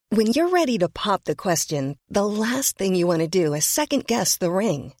When you're ready to pop the question, the last thing you want to do is second-guess the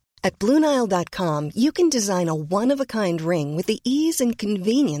ring. At BlueNile.com, you can design a one-of-a-kind ring with the ease and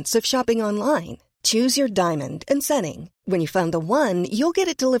convenience of shopping online. Choose your diamond and setting. When you find the one, you'll get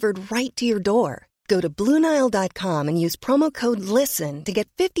it delivered right to your door. Go to BlueNile.com and use promo code LISTEN to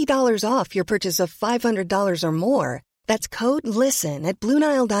get $50 off your purchase of $500 or more. That's code LISTEN at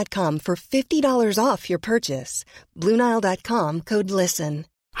BlueNile.com for $50 off your purchase. BlueNile.com, code LISTEN.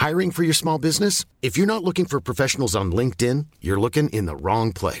 Hiring for your small business? If you're not looking for professionals on LinkedIn, you're looking in the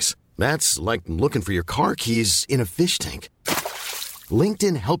wrong place. That's like looking for your car keys in a fish tank.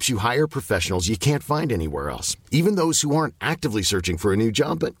 LinkedIn helps you hire professionals you can't find anywhere else, even those who aren't actively searching for a new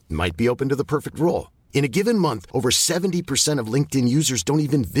job but might be open to the perfect role. In a given month, over 70% of LinkedIn users don't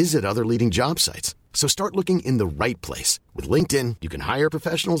even visit other leading job sites. So start looking in the right place. With LinkedIn, you can hire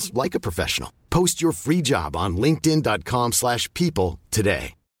professionals like a professional. Post your free job on linkedin.com/people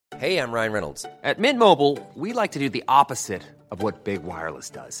today. Hey, I'm Ryan Reynolds. At Mint Mobile, we like to do the opposite of what Big Wireless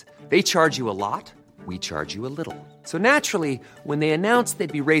does. They charge you a lot. We charge you a little. So naturally, when they announced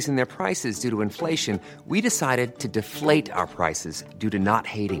they'd be raising their prices due to inflation, we decided to deflate our prices due to not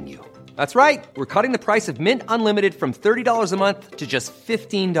hating you. That's right. We're cutting the price of Mint Unlimited from $30 a month to just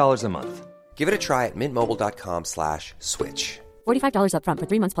 $15 a month. Give it a try at mintmobile.com/switch. $45 up front for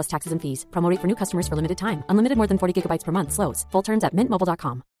 3 months plus taxes and fees. Promo rate for new customers for limited time. Unlimited more than 40 gigabytes per month. Slows full terms at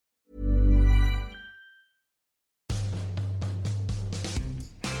mintmobile.com.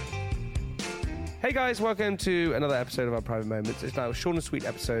 Hey guys, welcome to another episode of our Private Moments. It's now short and sweet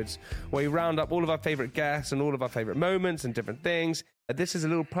episodes where we round up all of our favourite guests and all of our favourite moments and different things. This is a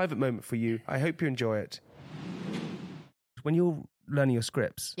little private moment for you. I hope you enjoy it. When you're learning your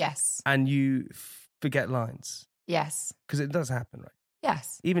scripts, yes, and you forget lines, yes, because it does happen, right?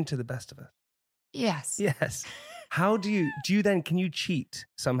 Yes, even to the best of us. Yes, yes. How do you then? Can you cheat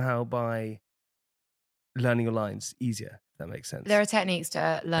somehow by learning your lines easier? If that makes sense. There are techniques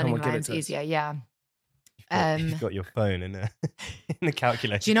to learning lines easier. Yeah. You've got your phone in the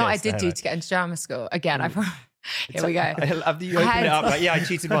calculator. Do you know what I did do to get into drama school? Again, here we go. After you open it up, like, yeah, I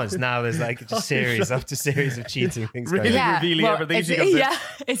cheated once. Now there's like just series after series of cheating things going on. Revealing everything.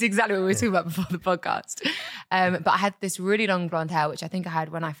 It's exactly what we were talking about before the podcast. But I had this really long blonde hair, which I think I had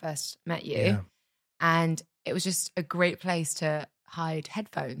when I first met you. Yeah. And it was just a great place to hide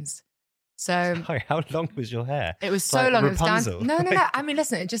headphones. So sorry, how long was your hair? It was so long. Rapunzel. It was down. No. I mean,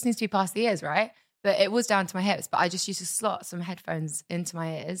 listen, it just needs to be past the ears, right? But it was down to my hips. But I just used to slot some headphones into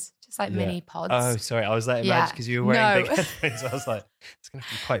my ears, just like mini pods. Oh, sorry. I was like, imagine because you were wearing big headphones. I was like, it's going to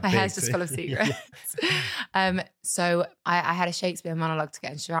be quite big. My hair's just full of secrets. So I had a Shakespeare monologue to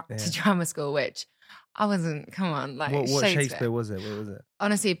get into drama school, which I wasn't. Come on, like what Shakespeare was it? What was it?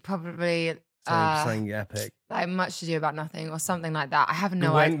 Honestly, probably. Something epic. Like Much to Do About Nothing or something like that. I have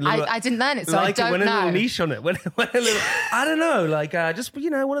no idea. I didn't learn it, so I don't know. A little niche on it. When a little, I don't know, like just,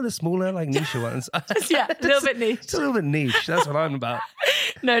 one of the smaller, like niche ones. A little bit niche. It's a little bit niche. That's what I'm about.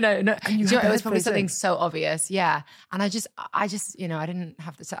 No. And it was probably something so obvious. Yeah. And I just, I didn't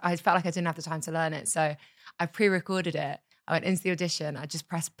have I felt like I didn't have the time to learn it. So I pre-recorded it. I went into the audition. I just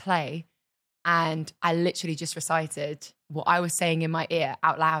pressed play and I literally just recited what I was saying in my ear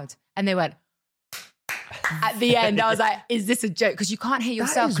out loud. And they went, at the end, I was like, is this a joke? Because you can't hear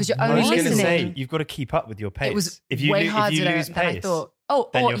yourself because you're only listening. I was going to say, you've got to keep up with your pace. It was way harder than I thought.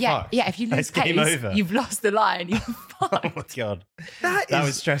 If you lose pace, you've lost the line. You're fucked. Oh my God. That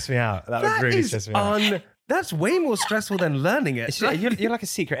would stress me out. That would really stress me out. That's way more stressful than learning it. You're like a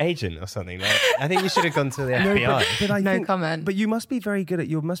secret agent or something. Like, I think you should have gone to the FBI. No comment. But you must be very good at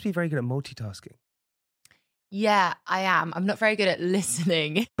multitasking. Yeah, I am. I'm not very good at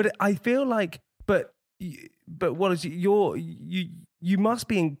listening. But I feel like, but what is you must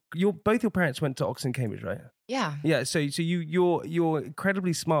be both your parents went to Oxford and Cambridge, right? Yeah. Yeah. So you're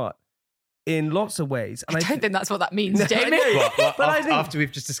incredibly smart in lots of ways. And I don't think that's what that means, Jamie. After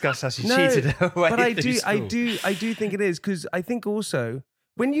we've just discussed how she cheated away. But I do think it is, because I think also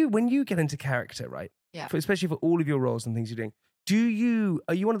when you get into character, right? Yeah. Especially for all of your roles and things you're doing,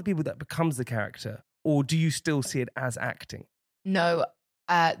 are you one of the people that becomes the character, or do you still see it as acting? No,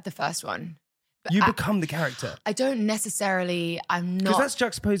 the first one. But you become the character. I don't necessarily. I'm not. Because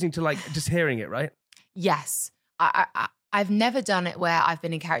that's juxtaposing to like just hearing it, right? Yes. I've never done it where I've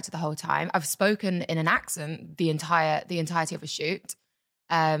been in character the whole time. I've spoken in an accent the entirety of a shoot.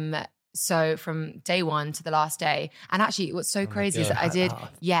 So from day one to the last day. And actually, what's so crazy is that I did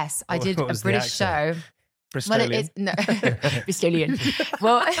a British show. Bristolian. Well, it is no Bristolian.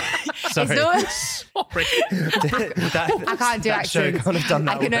 Well, sorry. I can't do accents. Show can't have done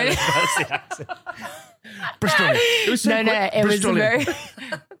that. I can only Bristolian. It was so it was very.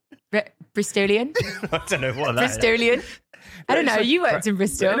 Bristolian. I don't know what that is. Bristolian. I don't know. You worked in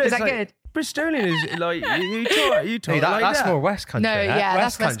Bristol. No, Is it's that like- good? Bristolian is like you talk Hey, like that's that. more West Country. No, that. yeah,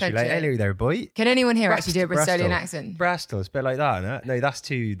 West that's West Country. Like, Country. hello there, boy. Can anyone here actually do a Bristolian Bristol. accent? Bristol, it's a bit like that, isn't it? No, that's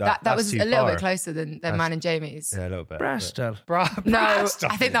too. That that's was too a little far. bit closer than mine and Jamie's. Yeah, a little bit. Bristol. No, Bristol.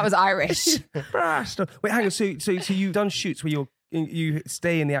 I think that was Irish. Bristol. Wait, hang on. So you've done shoots where you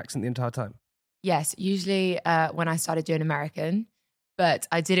stay in the accent the entire time. Yes, usually when I started doing American, but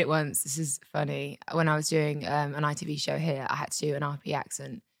I did it once. This is funny. When I was doing an ITV show here, I had to do an RP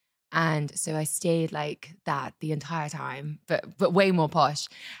accent. And so I stayed like that the entire time, but way more posh.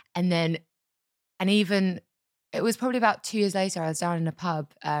 And even it was probably about 2 years later, I was down in a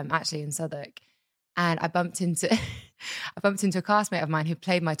pub, actually in Southwark, and I bumped into a classmate of mine who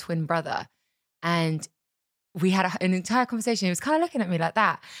played my twin brother. And we had an entire conversation. He was kind of looking at me like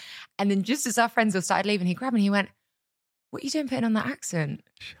that. And then just as our friends all started leaving, he grabbed me and he went, "What are you doing putting on that accent?"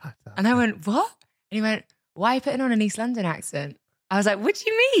 Shut up. And I went, "What?" And he went, "Why are you putting on an East London accent?" I was like, "What do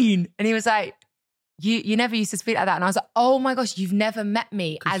you mean?" And he was like, you never used to speak like that. And I was like, "Oh my gosh, you've never met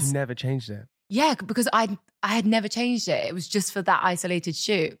me as..." You never changed it. Yeah, because I had never changed it. It was just for that isolated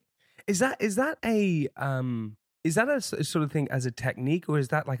shoot. Is that a sort of thing as a technique, or is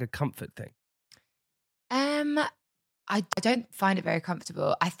that like a comfort thing? I don't find it very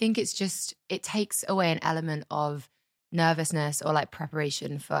comfortable. I think it's just, it takes away an element of nervousness or like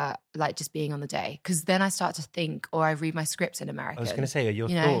preparation for like just being on the day. Because then I start to think, or I read my scripts in American. I was going to say, are your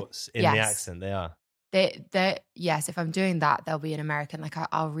you know? thoughts in Yes. the accent? They are. Yes, if I'm doing that, they'll be in American. Like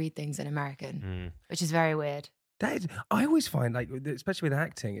I'll read things in American, which is very weird. That is, I always find, like, especially with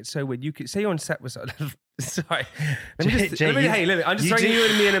acting, it's so weird. You could say you're on set with someone. Sorry, Jay, I'm just throwing you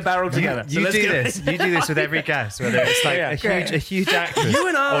and me in a barrel together. You do this with every guest, whether it's like a huge actress You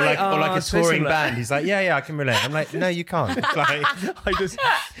and I or like a so touring similar. band. He's like, yeah, I can relate. I'm like, no, you can't. Like, I just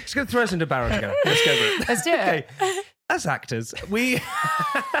going to throw us into a barrel together. Let's go for it. Let's do it. Okay. As actors, we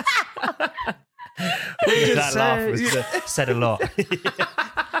just that laugh was said a lot.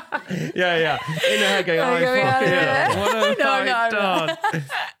 yeah. In her head going, what have I done?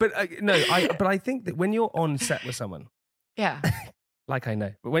 But I think that when you're on set with someone, Yeah. like I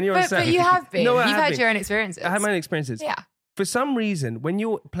know, but when you're on set, But you have been. No, I You've have had been. your own experiences. I have my own experiences. Yeah. For some reason, when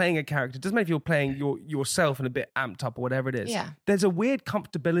you're playing a character, it doesn't matter if you're playing yourself and a bit amped up or whatever it is. Yeah. There's a weird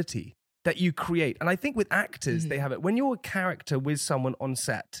comfortability that you create, and I think with actors they have it. When you're a character with someone on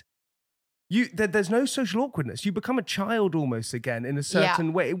set, there's no social awkwardness. You become a child almost again in a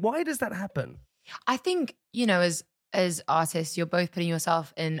certain way. Why does that happen? I think, as artists, you're both putting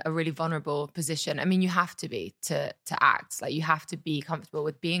yourself in a really vulnerable position. I mean, you have to be to act. Like, you have to be comfortable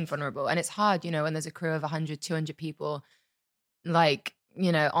with being vulnerable. And it's hard, when there's a crew of 100, 200 people, like,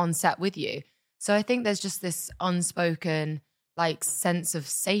 on set with you. So I think there's just this unspoken, like, sense of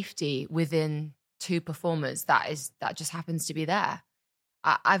safety within two performers that just happens to be there.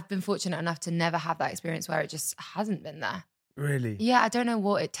 I've been fortunate enough to never have that experience where it just hasn't been there. Really? Yeah, I don't know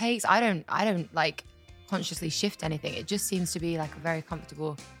what it takes. I don't like consciously shift anything. It just seems to be like a very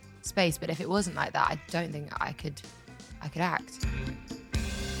comfortable space. But if it wasn't like that, I don't think I could act.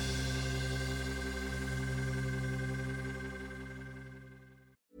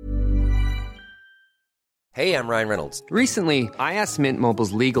 Hey, I'm Ryan Reynolds. Recently, I asked Mint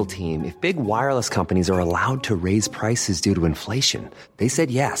Mobile's legal team if big wireless companies are allowed to raise prices due to inflation. They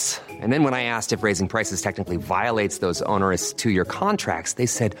said yes. And then when I asked if raising prices technically violates those onerous 2-year contracts, they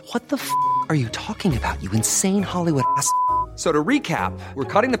said, "What the f*** are you talking about, you insane Hollywood ass?" So to recap, we're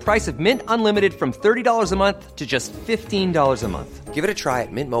cutting the price of Mint Unlimited from $30 a month to just $15 a month. Give it a try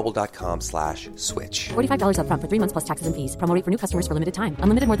at mintmobile.com/switch. $45 up front for 3 months plus taxes and fees. Promo rate for new customers for limited time.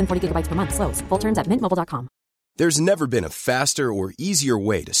 Unlimited more than 40 gigabytes per month. Slows full terms at mintmobile.com. There's never been a faster or easier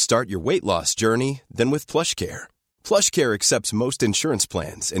way to start your weight loss journey than with PlushCare. PlushCare accepts most insurance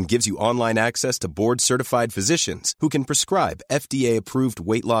plans and gives you online access to board-certified physicians who can prescribe FDA-approved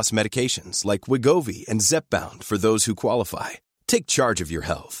weight loss medications like Wegovy and Zepbound for those who qualify. Take charge of your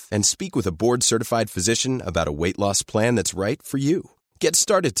health and speak with a board-certified physician about a weight loss plan that's right for you. Get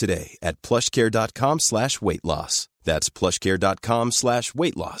started today at plushcare.com/weight loss. That's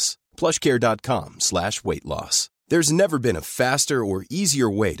plushcare.com/weight loss. plushcare.com/weight loss. There's never been a faster or easier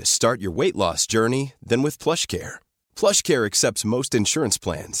way to start your weight loss journey than with PlushCare. PlushCare accepts most insurance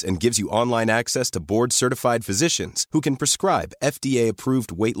plans and gives you online access to board-certified physicians who can prescribe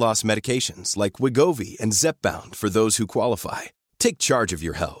FDA-approved weight loss medications like Wegovy and Zepbound for those who qualify. Take charge of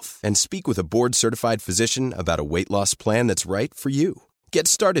your health and speak with a board-certified physician about a weight loss plan that's right for you. Get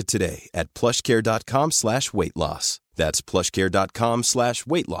started today at plushcare.com/weight loss. That's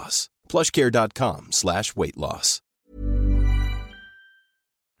plushcare.com/weight loss. plushcare.com/weight loss.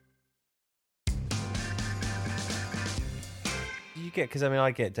 you get? Because I mean,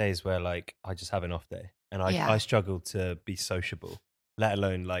 I get days where like I just have an off day, and I struggle to be sociable, let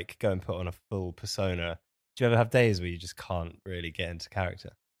alone like go and put on a full persona. Do you ever have days where you just can't really get into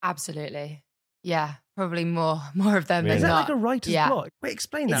character? Absolutely. Yeah, probably more of them Really? than Is that not. like a writer's block? Wait,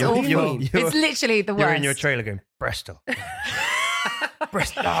 explain that. It's What do you awful. mean? It's literally the worst. You're in your trailer going, Bristol.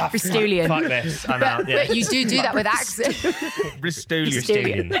 Bristol. Bristolian. Fuck this. I'm out. Yeah. But you do that with accents.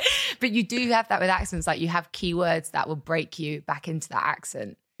 Bristolian. But you do have that with accents. Like you have keywords that will break you back into that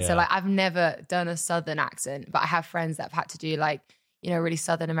accent. Yeah. So like I've never done a Southern accent, but I have friends that have had to do like, you know, a really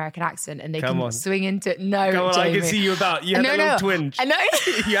Southern American accent, and they can swing into no. Come on, Jamie. I can see you about. You had a little twinge. I know.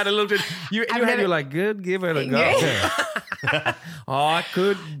 You had a little twinge. You were like, good, give it a go. I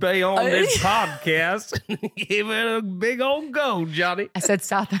could be on this podcast. Give it a big old go, Johnny. I said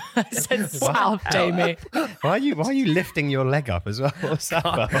South. I said South, Jamie. Why are you lifting your leg up as well? What's that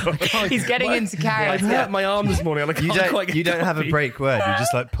about? He's getting into I character. hurt my arm this morning. You don't have a break word. You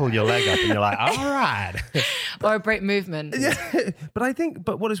just like pull your leg up and you're like, all right. Or a break movement. Yeah.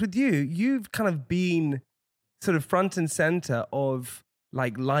 But what is with you? You've kind of been sort of front and center of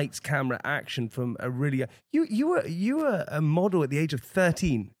like lights, camera, action from a really you were a model at the age of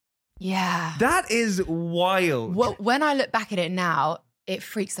 13. Yeah. That is wild. Well, when I look back at it now, it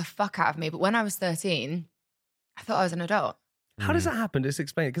freaks the fuck out of me. But when I was 13, I thought I was an adult. How does that happen? Just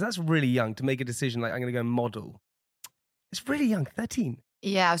explain it, because that's really young to make a decision like I'm going to go model. It's really young, 13.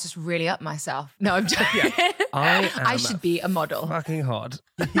 Yeah, I was just really up myself. No, I'm joking. I should be a model. Fucking hard.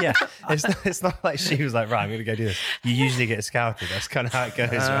 Yeah, it's not like she was like, right, I'm going to go do this. You usually get scouted. That's kind of how it goes,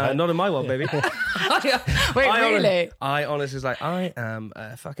 right? Not in my world, baby. Wait, really? I honestly was like, I am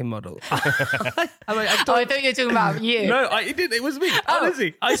a fucking model. I thought you were talking about you. No, it was me.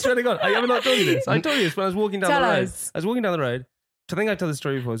 Honestly, I swear to God, I have not told you this. I told you this when I was walking down the road. I was walking down the road. I think I told the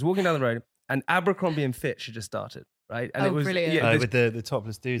story before. I was walking down the road, and Abercrombie and Fitch had just started. Right? And it was brilliant. Yeah, with the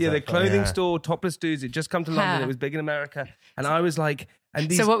topless dudes. Yeah, the clothing store, topless dudes. It just come to London. It was big in America. And I was like,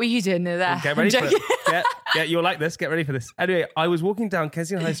 so what were you doing there? Get ready for it. Yeah, you'll like this. Get ready for this. Anyway, I was walking down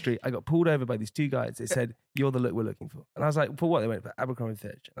Kensington High Street. I got pulled over by these two guys. They said, you're the look we're looking for. And I was like, for what? They went for Abercrombie &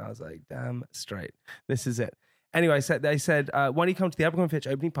 Fitch. And I was like, damn straight. This is it. Anyway, they said, why don't you come to the Abercrombie & Fitch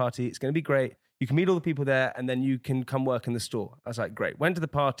opening party? It's going to be great. You can meet all the people there, and then you can come work in the store. I was like, great. Went to the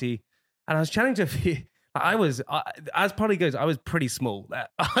party, and I was chatting to a few... as party goes, I was pretty small.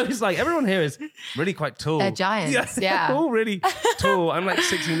 I was like, everyone here is really quite tall. They're giants, yeah. They're all really tall. I'm like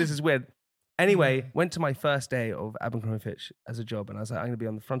 16, this is weird. Anyway, went to my first day of Abercrombie & Fitch as a job, and I was like, I'm going to be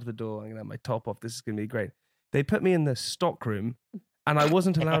on the front of the door. I'm going to have my top off. This is going to be great. They put me in the stock room, and I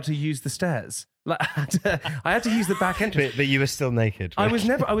wasn't allowed to use the stairs. Like I had to use the back entrance. But you were still naked. Right?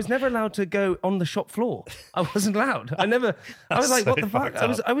 I was never allowed to go on the shop floor. I wasn't allowed. I was like, what the fuck?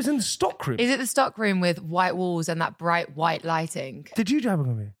 I was in the stock room. Is it the stock room with white walls and that bright white lighting? Did you do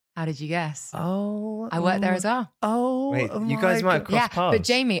Abercrombie? How did you guess? Oh, I worked there as well. Oh, wait, you guys might have crossed paths. But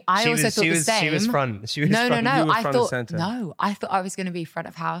Jamie, I also thought the same. She was front. No. I thought I was going to be front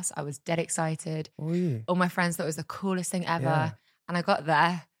of house. I was dead excited. Oh, yeah. All my friends thought it was the coolest thing ever. Yeah. And I got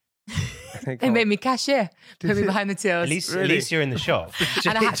there. They made me cashier, put me behind the tills. At least you're in the shop.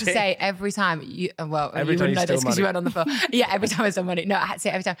 And I had to say every time, you wouldn't know this because you weren't on the floor. Yeah, every time I stole money. No, I had to say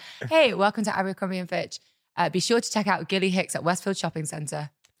every time, hey, welcome to Abercrombie & Fitch. Be sure to check out Gilly Hicks at Westfield Shopping Centre.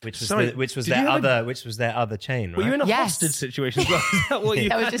 Which was their other chain, right? Were you in a hostage situation as well? Is that what you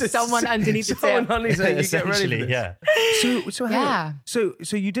There was just someone underneath the till. Someone underneath you get ready for this. Yeah.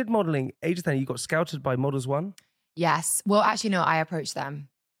 So you did modelling age of 10. You got scouted by Models One? Yes. Well, actually, no, I approached them.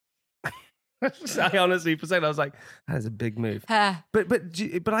 I honestly, for a second, I was like, that is a big move.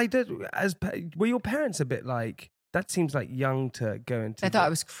 But I did, were your parents a bit like, that seems like young to go into? They thought I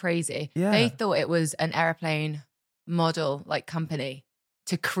was crazy. Yeah. They thought it was an airplane model like company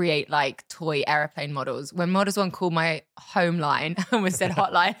to create like toy airplane models. When Models One called my home line, I almost said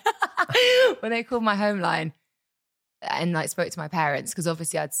hotline. When they called my home line and like spoke to my parents, because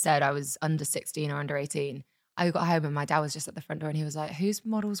obviously I'd said I was under 16 or under 18. I got home and my dad was just at the front door and he was like, who's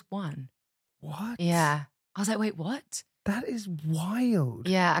Models One? What? Yeah. I was like, wait, what? That is wild.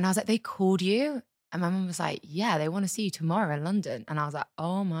 Yeah. And I was like, they called you? And my mum was like, yeah, they want to see you tomorrow in London. And I was like,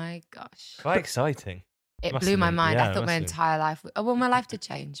 oh my gosh. Quite exciting. It blew my mind. I thought my entire life, my life did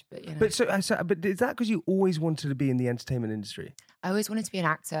change, but you know. But but is that because you always wanted to be in the entertainment industry? I always wanted to be an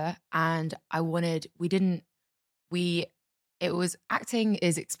actor, and acting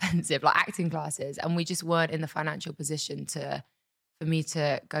is expensive, like acting classes, and we just weren't in the financial position for me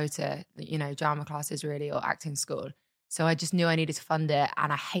to go to, you know, drama classes really or acting school. So I just knew I needed to fund it,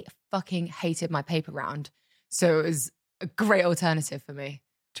 and I fucking hated my paper round. So it was a great alternative for me.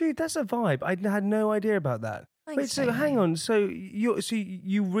 Dude, that's a vibe. I had no idea about that. Thanks, Wait, so hang on. So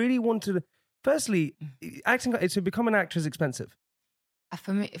you really want to? Firstly, acting to become an actor is expensive.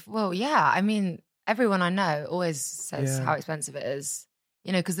 For me, well, yeah. I mean, everyone I know always says Yeah. how expensive it is.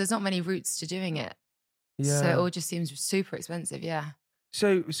 You know, because there's not many routes to doing it. Yeah. So it all just seems super expensive. Yeah.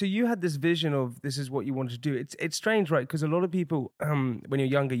 So you had this vision of this is what you wanted to do. It's strange, right? Because a lot of people, when you're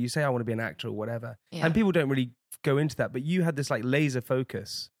younger, you say I want to be an actor or whatever, and people don't really go into that. But you had this like laser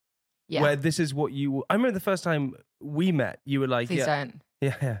focus, where this is what you. I remember the first time we met, you were like, Please don't.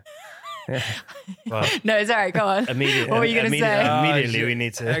 Yeah. Well, No, it's all right. Go on. Immediately, What were you going to say? Immediately, we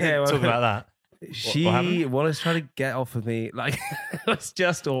need to talk about that. Wallace tried to get off of me. Like, it was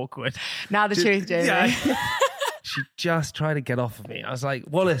just awkward. Now the truth, Jamie. Yeah. She just tried to get off of me. I was like,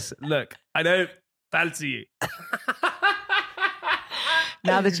 Wallace, look, I don't fancy you.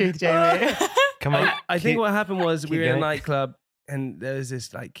 Now the truth, Jamie. Come on. I think what happened was we were in a going. nightclub and there was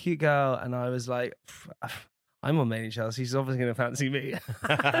this like cute girl and I was like, I'm on Made in Chelsea. She's obviously going to fancy me.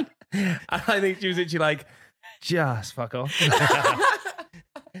 And I think she was literally like, just fuck off.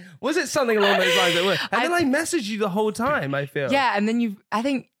 Was it something along those lines? And then I messaged you the whole time, I feel. Yeah, and then I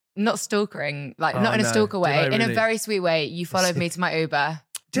think, not stalkering, like not in a stalker way, in a very sweet way, you followed me to my Uber.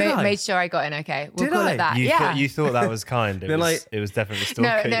 Made sure I got in okay. We'll call it that. You thought that was kind. It was definitely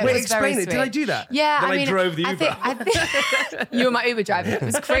stalking. No, Wait, it was explain very it. sweet. Did I do that? Yeah, then I mean, drove the Uber. I think you were my Uber driver. It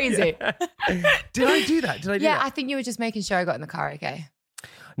was crazy. Did I do that? Yeah, I think you were just making sure I got in the car okay.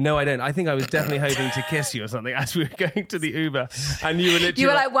 No, I don't. I think I was definitely hoping to kiss you or something as we were going to the Uber. And you were literally... You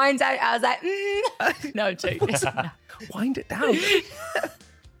were like, wind down. I was like, No, I'm joking. Wind it down.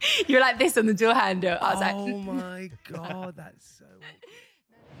 You were like this on the door handle. I was like... Oh my God, that's so...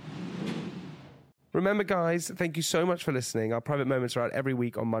 Remember, guys, thank you so much for listening. Our private moments are out every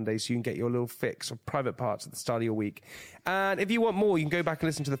week on Monday, so you can get your little fix of private parts at the start of your week. And if you want more, you can go back and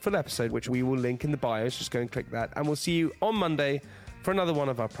listen to the full episode, which we will link in the bios. Just go and click that. And we'll see you on Monday for another one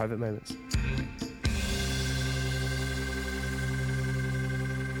of our private moments.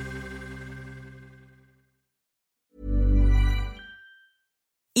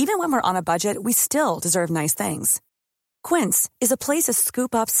 Even when we're on a budget, we still deserve nice things. Quince is a place to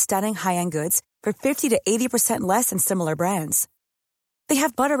scoop up stunning high-end goods for 50 to 80% less than similar brands. They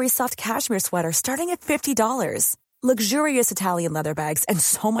have buttery soft cashmere sweaters starting at $50, luxurious Italian leather bags, and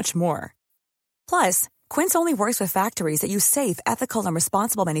so much more. Plus, Quince only works with factories that use safe, ethical, and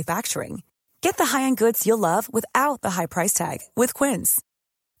responsible manufacturing. Get the high-end goods you'll love without the high price tag with Quince.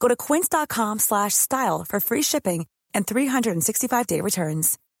 Go to quince.com/style for free shipping and 365-day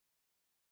returns.